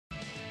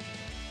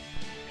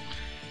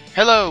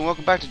Hello, and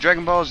welcome back to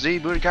Dragon Ball Z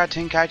Budokai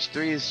Tenkaichi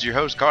 3. This is your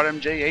host,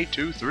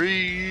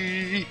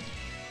 CardMJ823.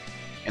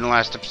 In the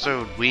last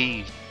episode,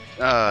 we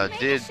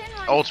did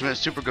Ultimate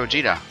Super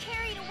Gogeta.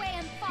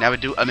 Now we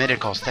do a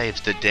medical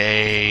saves the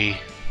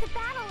day. The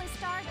battle is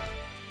started.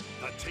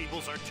 The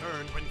tables are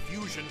turned when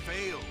fusion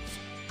fails.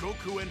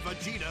 Goku and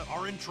Vegeta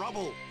are in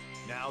trouble.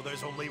 Now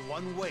there's only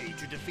one way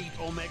to defeat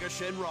Omega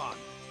Shenron.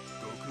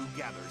 Goku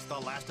gathers the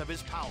last of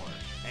his power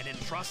and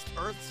entrusts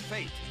Earth's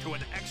fate to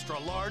an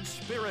extra-large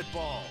Spirit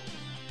Ball.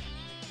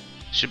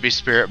 Should be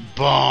Spirit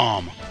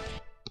Bomb.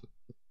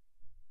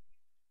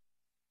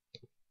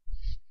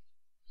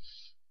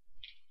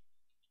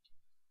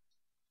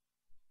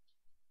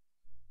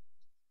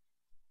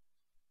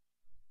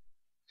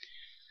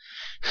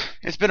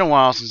 It's been a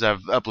while since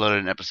I've uploaded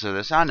an episode of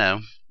this, I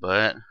know,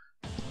 but...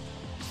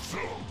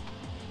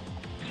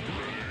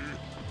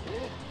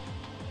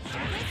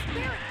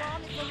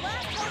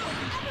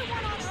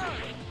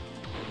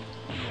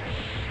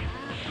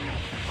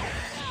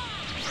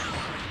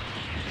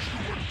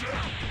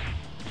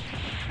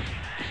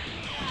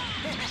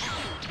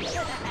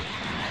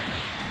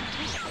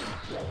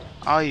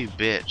 Oh, you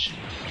bitch.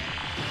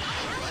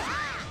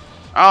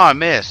 Oh, I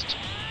missed.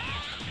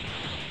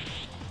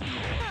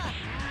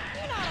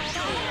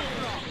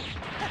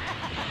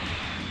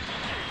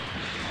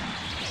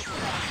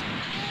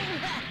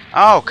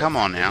 Oh, come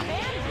on now.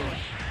 Hey,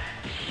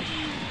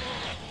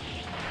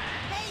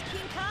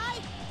 King Kai,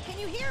 can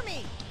you hear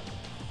me?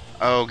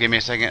 Oh, give me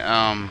a second.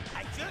 I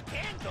sure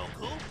can,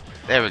 Goku.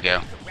 There we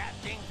go. To wrap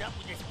things up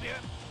with the spirit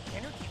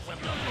energy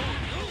from the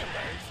whole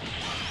universe.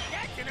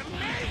 That's an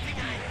amazing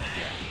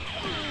idea.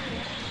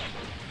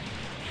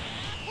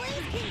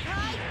 Please, King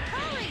Kai,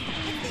 hurry!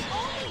 It's the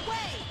only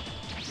way!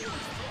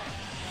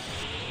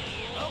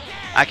 Okay.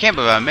 I can't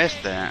believe I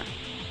missed that. East,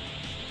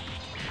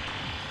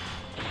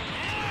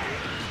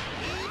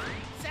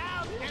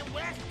 south, and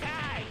west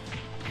guys.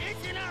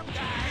 Listen up,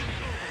 guys.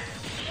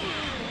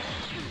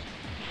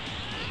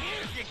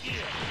 Here's the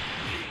deal.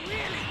 We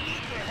really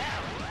need your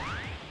help.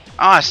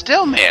 Oh, I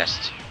still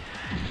missed.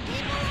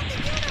 People of the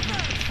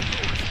universe!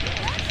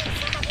 Let's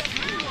some of this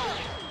power!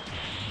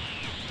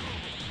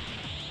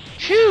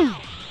 Phew.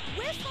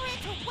 Wish for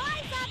it to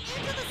rise up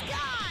into the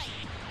sky!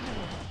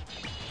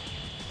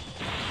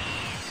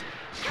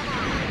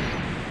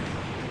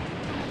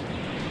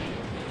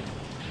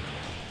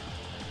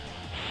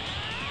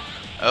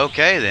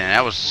 Okay then,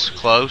 that was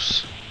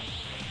close.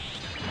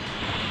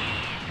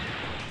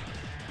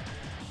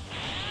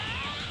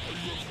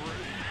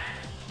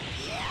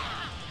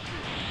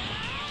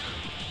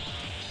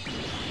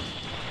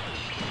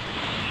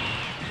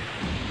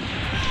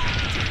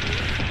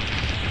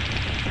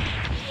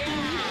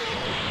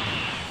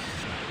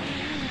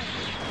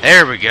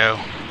 There we go.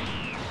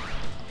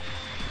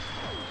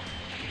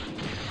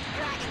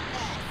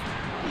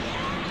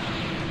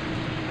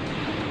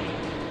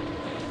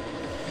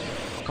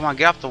 Come on,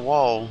 get off the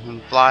wall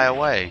and fly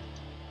away.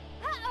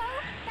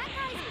 Uh-oh! That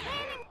guy's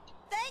planning...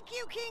 Thank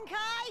you, King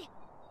Kai!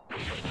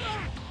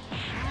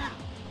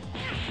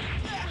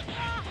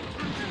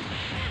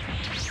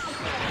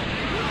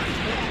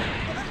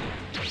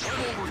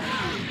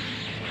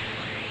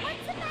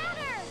 What's the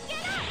matter?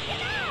 Get up!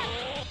 Get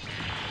up!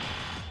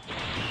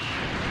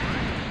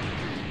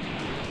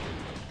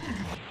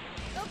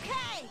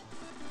 Okay!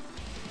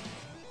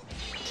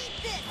 Eat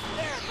this!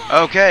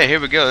 Okay, here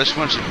we go. This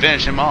one should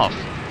finish him off.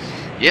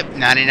 Yep,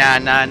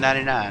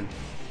 99,999.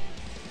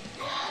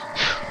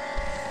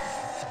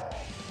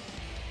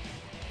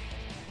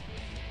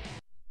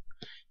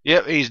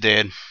 Yep, he's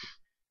dead.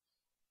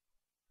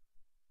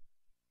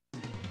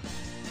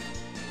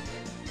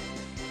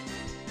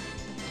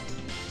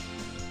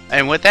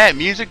 And with that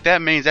music,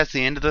 that means that's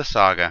the end of the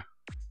saga.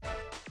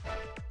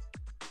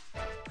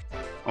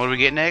 What do we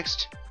get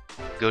next?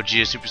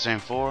 Gogeta Super Saiyan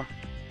 4?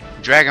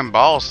 Dragon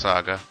Ball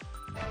Saga.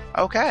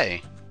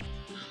 Okay.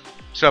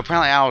 So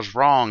apparently I was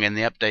wrong in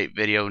the update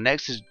video.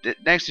 Next is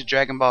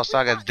Dragon Ball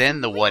Saga,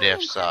 then the What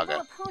If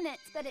Saga.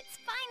 Opponents, but it's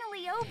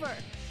finally over.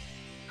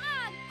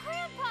 Ah,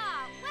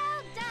 Grandpa,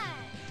 well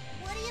done.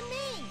 What do you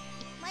mean?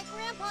 My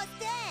grandpa's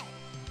dead.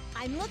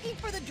 I'm looking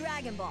for the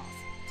Dragon Balls.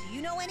 Do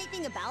you know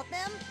anything about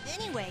them?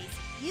 Anyways,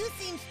 you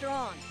seem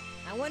strong.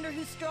 I wonder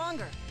who's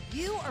stronger,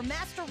 you or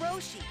Master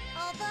Roshi.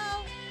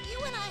 Although, you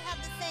and I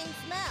have the same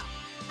smell.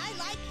 I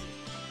like you.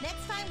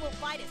 Next time we'll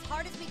fight as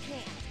hard as we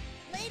can.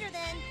 Later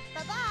then.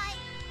 Bye-bye.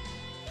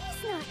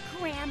 He's not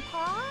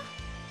Grandpa.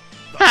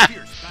 The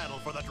fierce battle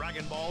for the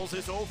Dragon Balls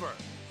is over.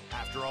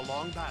 After a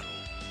long battle,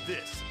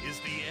 this is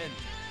the end.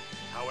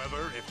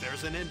 However, if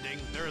there's an ending,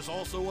 there is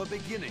also a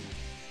beginning.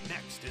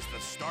 Next is the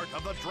start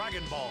of the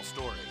Dragon Ball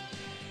story.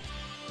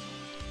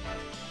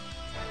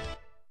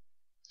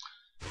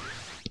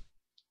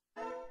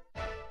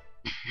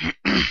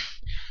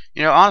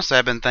 You know, honestly,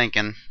 I've been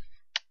thinking,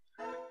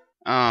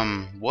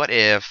 what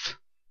if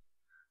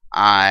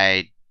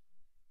I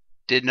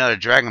did another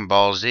Dragon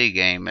Ball Z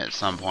game at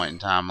some point in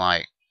time,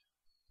 like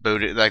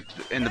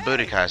in the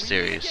Budokai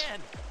series.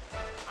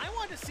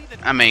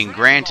 I mean,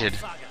 granted,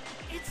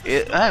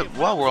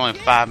 well, we're only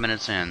 5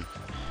 minutes in,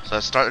 So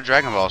let's start the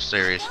Dragon Ball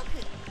series.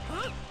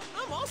 Huh?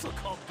 I'm also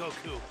called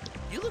Goku.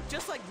 You look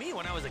just like me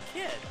when I was a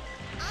kid.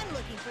 I'm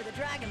looking for the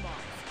Dragon Balls.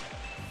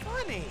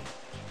 Funny.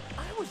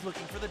 I was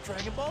looking for the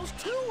Dragon Balls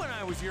too when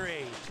I was your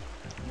age.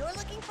 You're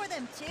looking for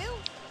them too?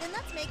 Then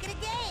let's make it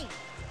a game.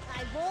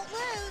 I won't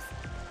lose.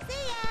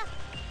 See ya!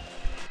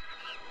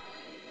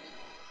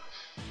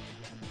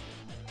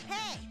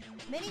 Hey,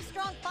 mini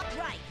strong fuck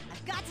right.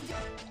 I've got to do.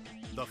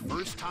 The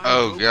first time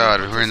Oh Goku God,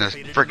 we're in this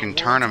participated freaking the world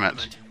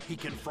tournament. He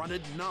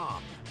confronted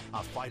Nam,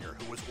 a fighter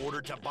who was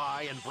ordered to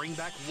buy and bring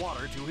back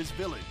water to his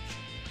village.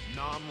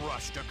 Nam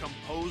rushed a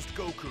composed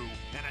Goku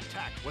and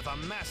attacked with a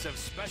massive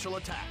special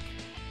attack.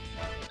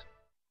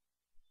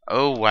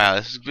 Oh wow,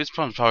 this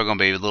one's probably gonna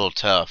be a little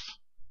tough.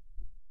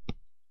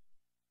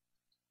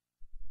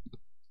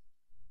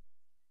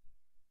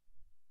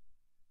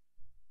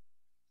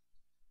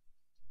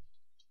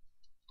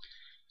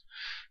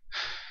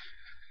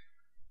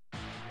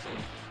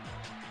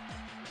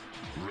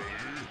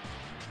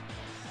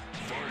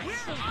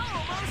 We're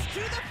almost to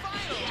the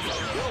finals.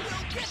 Who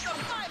will get the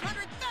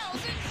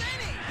 500,000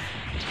 zennies?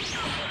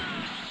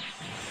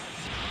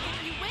 If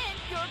you win,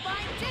 you're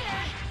buying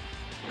dinner.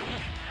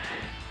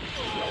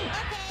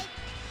 Okay.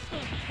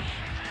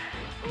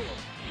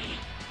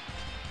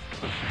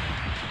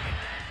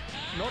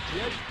 Not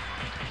yet.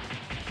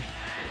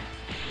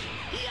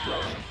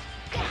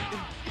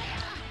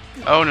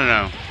 Oh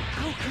no.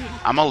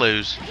 I'ma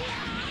lose.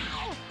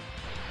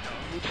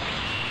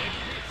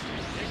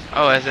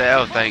 Oh, that's it.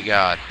 Oh, thank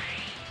God.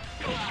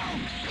 Please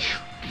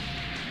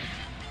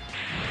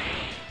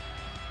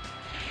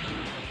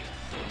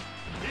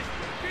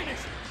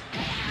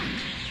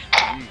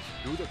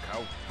do the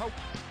count. How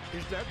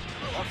is that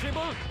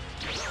possible?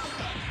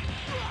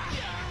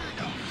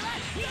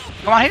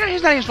 Come on,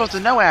 he's not even supposed to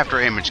know after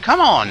image. Come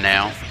on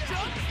now.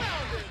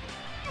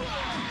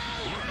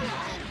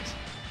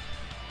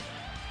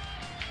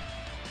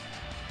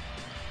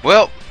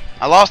 Well,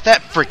 I lost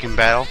that freaking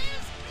battle.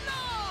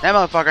 That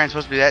motherfucker ain't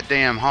supposed to be that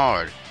damn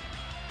hard.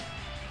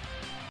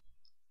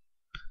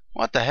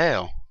 What the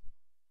hell?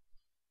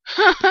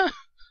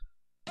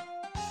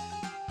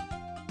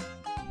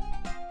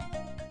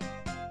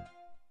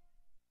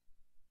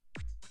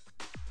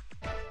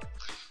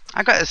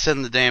 I got to set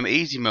in the damn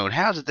easy mode.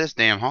 How's it this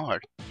damn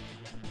hard?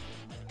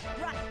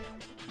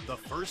 The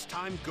first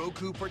time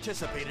Goku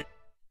participated.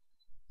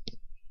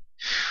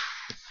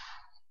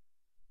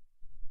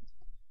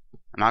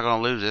 I'm not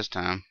gonna lose this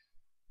time.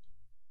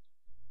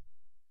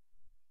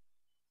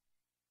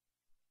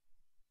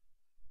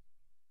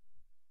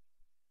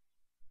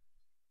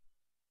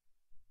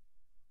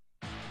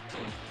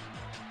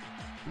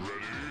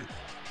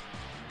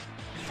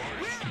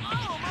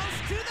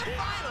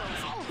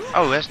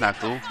 Oh, that's not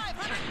cool.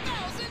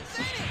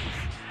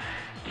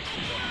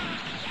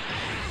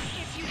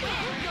 If you win,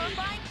 you're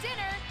buying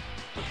dinner.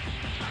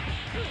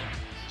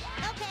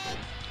 Okay.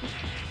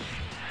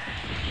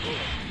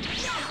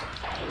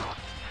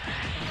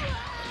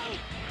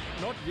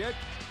 Not yet.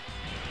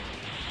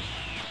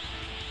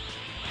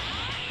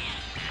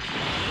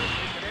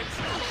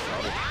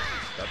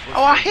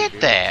 Oh, I hit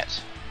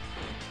that.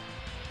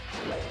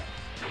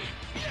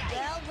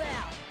 Well,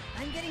 well.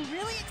 I'm getting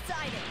really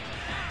excited.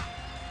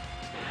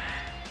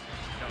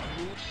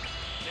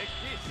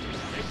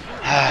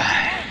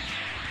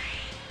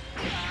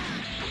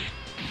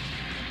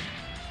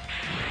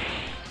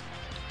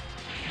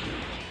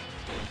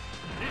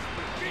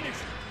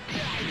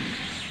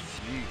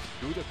 Please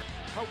do the.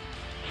 How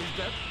is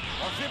that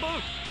possible?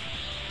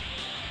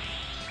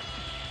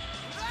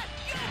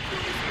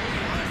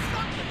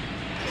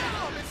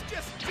 It's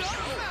just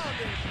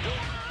dumbfounded.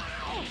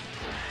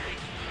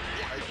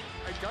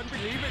 I can't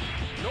believe it.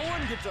 No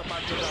one gets up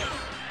after that.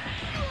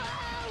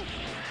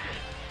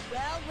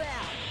 Well,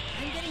 well.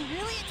 I'm getting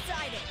really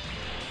excited.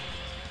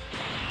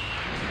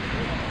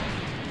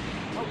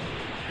 How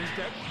is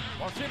that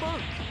possible?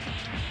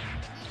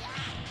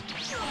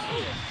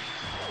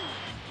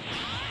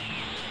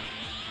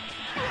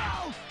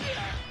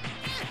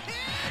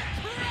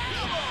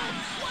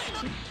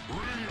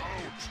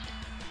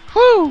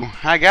 Whew!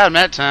 I got him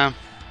that time.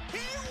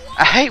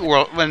 I hate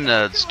when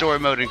the story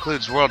mode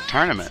includes world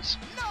tournaments.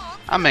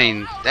 I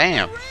mean,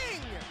 damn.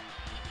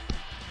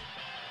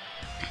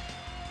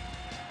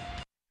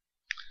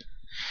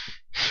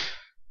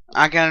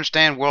 I can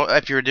understand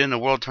if you're doing the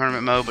world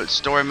tournament mode, but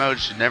story mode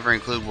should never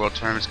include world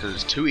tournaments because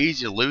it's too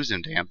easy to lose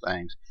them damn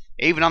things.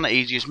 Even on the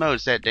easiest mode,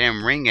 it's that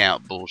damn ring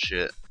out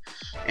bullshit.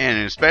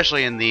 And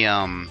especially in the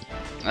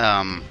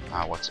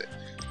what's it?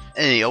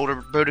 In the older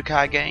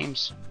Budokai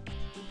games,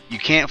 you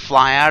can't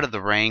fly out of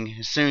the ring.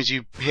 As soon as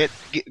you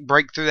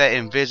break through that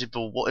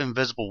invisible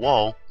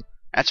wall,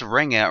 that's a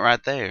ring out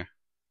right there,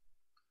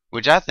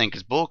 which I think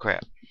is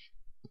bullcrap.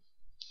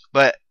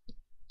 But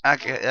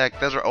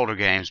those are older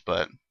games,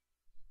 but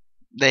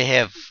they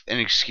have an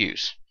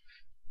excuse.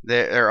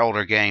 They're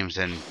older games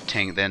than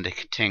the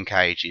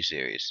Tenkaichi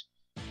series.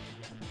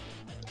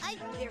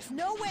 There's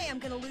no way I'm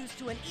gonna lose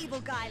to an evil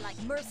guy like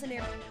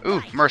Mercenary.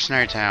 Ooh,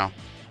 Mercenary Tao.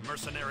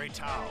 Mercenary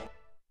Tao.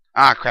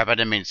 Ah, crap! I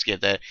didn't mean to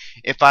skip that.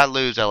 If I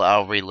lose,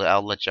 I'll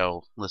let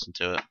y'all listen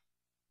to it.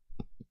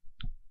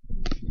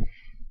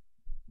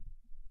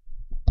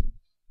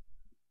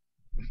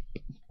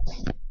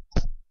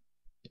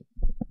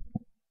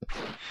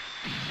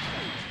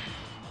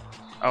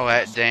 Oh,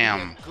 that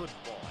damn. Good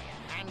boy.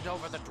 Hand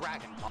over the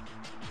Dragon Ball.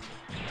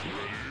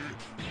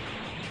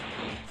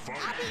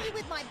 I'll beat you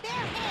with my bare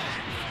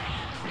hands.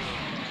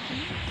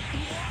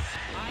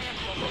 I am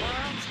the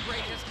world's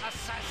greatest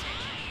assassin.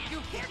 You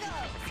Here can't goes.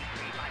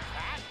 be like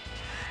that.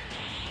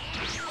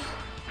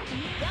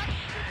 Yep,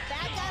 with a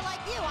bad guy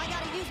like you, I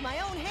gotta use my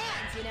own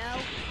hands, you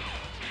know?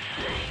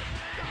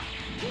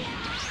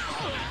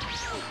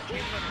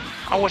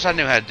 I wish I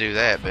knew how to do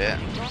that bit.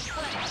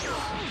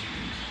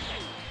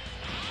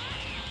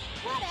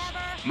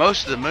 Whatever.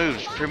 Most of the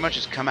moves pretty much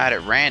just come out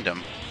at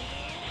random.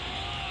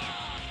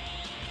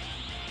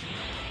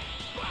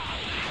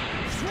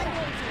 I'm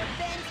going to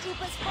avenge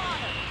Koopa's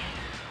father.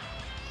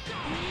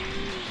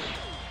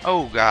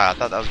 Oh god, I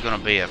thought that was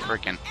gonna be a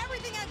freaking.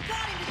 Everything I've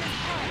got into this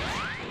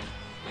punch.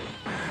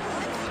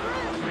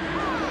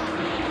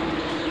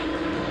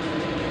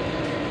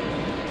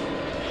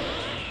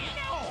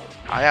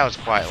 Oh, that was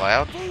quite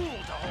loud. Fool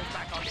to hold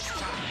back on this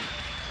time.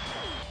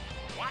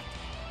 What?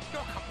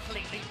 You're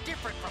completely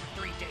different from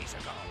 3 days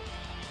ago.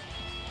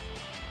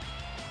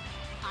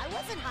 I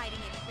wasn't hiding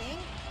anything.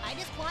 I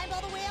just climbed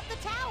all the way up the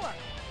tower.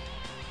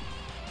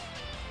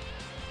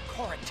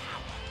 Core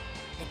Tower.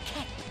 It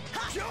can't be.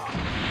 I'm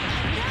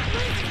not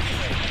losing to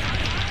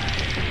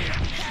you.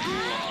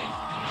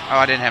 Oh,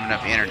 I didn't have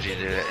enough energy to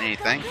do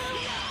anything.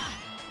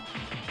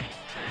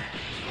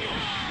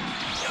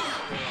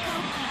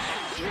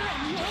 You're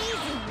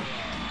amazing.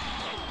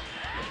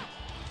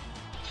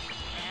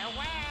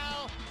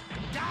 Farewell.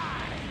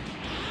 Die.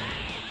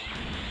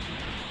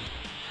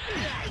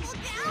 Look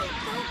out,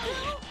 Goku.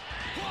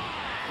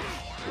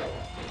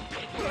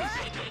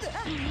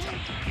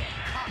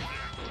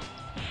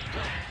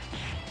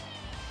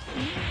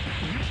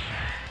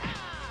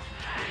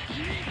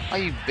 Oh,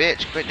 you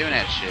bitch! Quit doing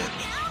that shit. Look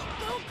out,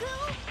 Goku.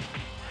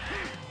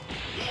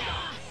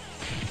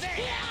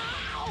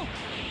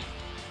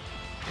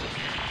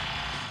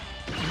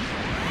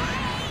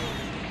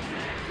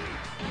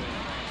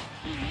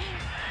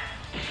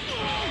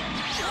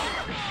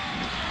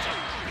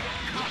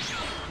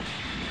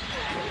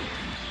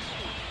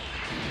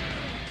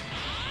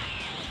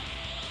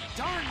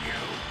 Darn you.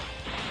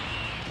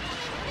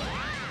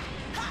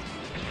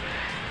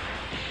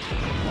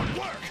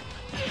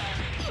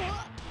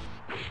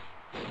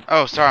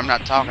 Oh, sorry, I'm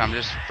not talking. I'm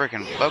just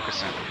freaking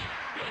focusing.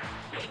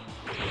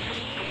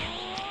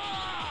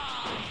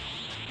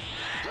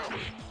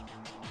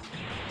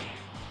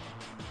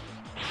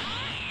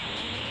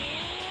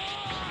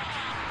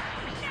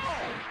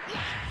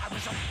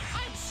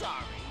 I'm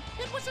sorry.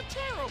 It was a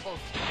terrible.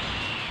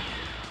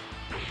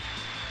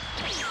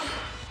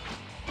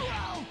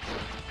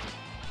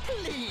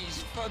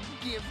 Please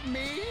forgive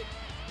me.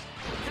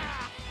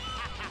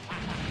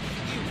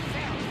 You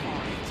fell for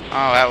it.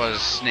 Oh, that was a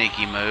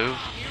sneaky move.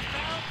 You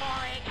fell for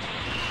it.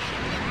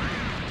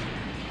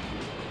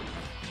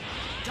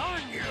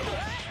 Darn you.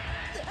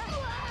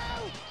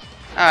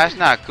 Oh, that's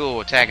not cool,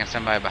 attacking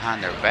somebody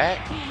behind their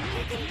back. You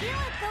can do it,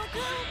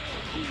 Goku.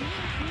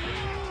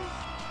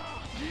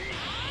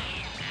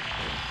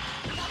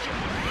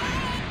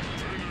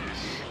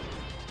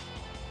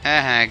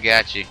 Haha,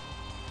 got you.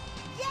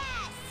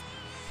 Yes!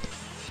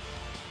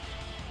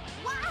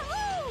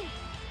 Wahoo!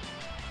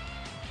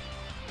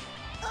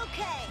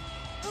 Okay,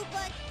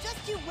 Oopa,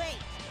 just you wait.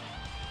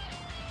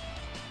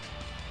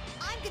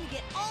 I'm gonna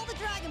get all the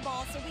Dragon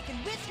Balls so we can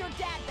whisk your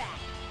dad back.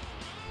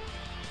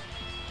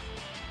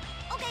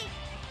 Okay.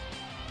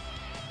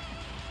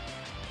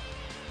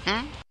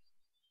 Hmm?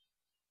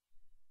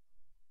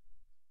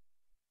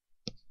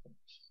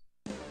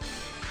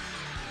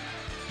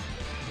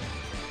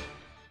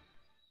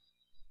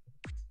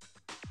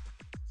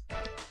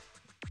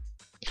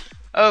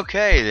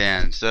 Okay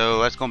then,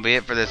 so that's gonna be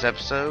it for this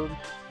episode.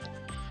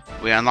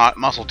 We unlocked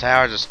Muscle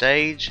Tower as a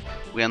stage.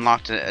 We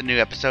unlocked a new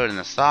episode in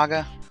the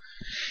saga,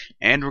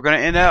 and we're gonna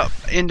end out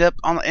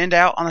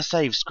on the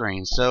save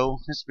screen. So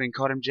this has been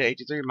called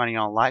MJ83. Reminding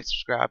y'all like,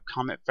 subscribe,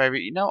 comment,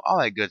 favorite, all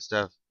that good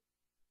stuff.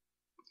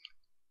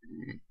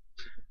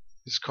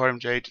 This is called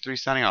MJ83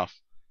 signing off.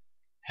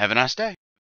 Have a nice day.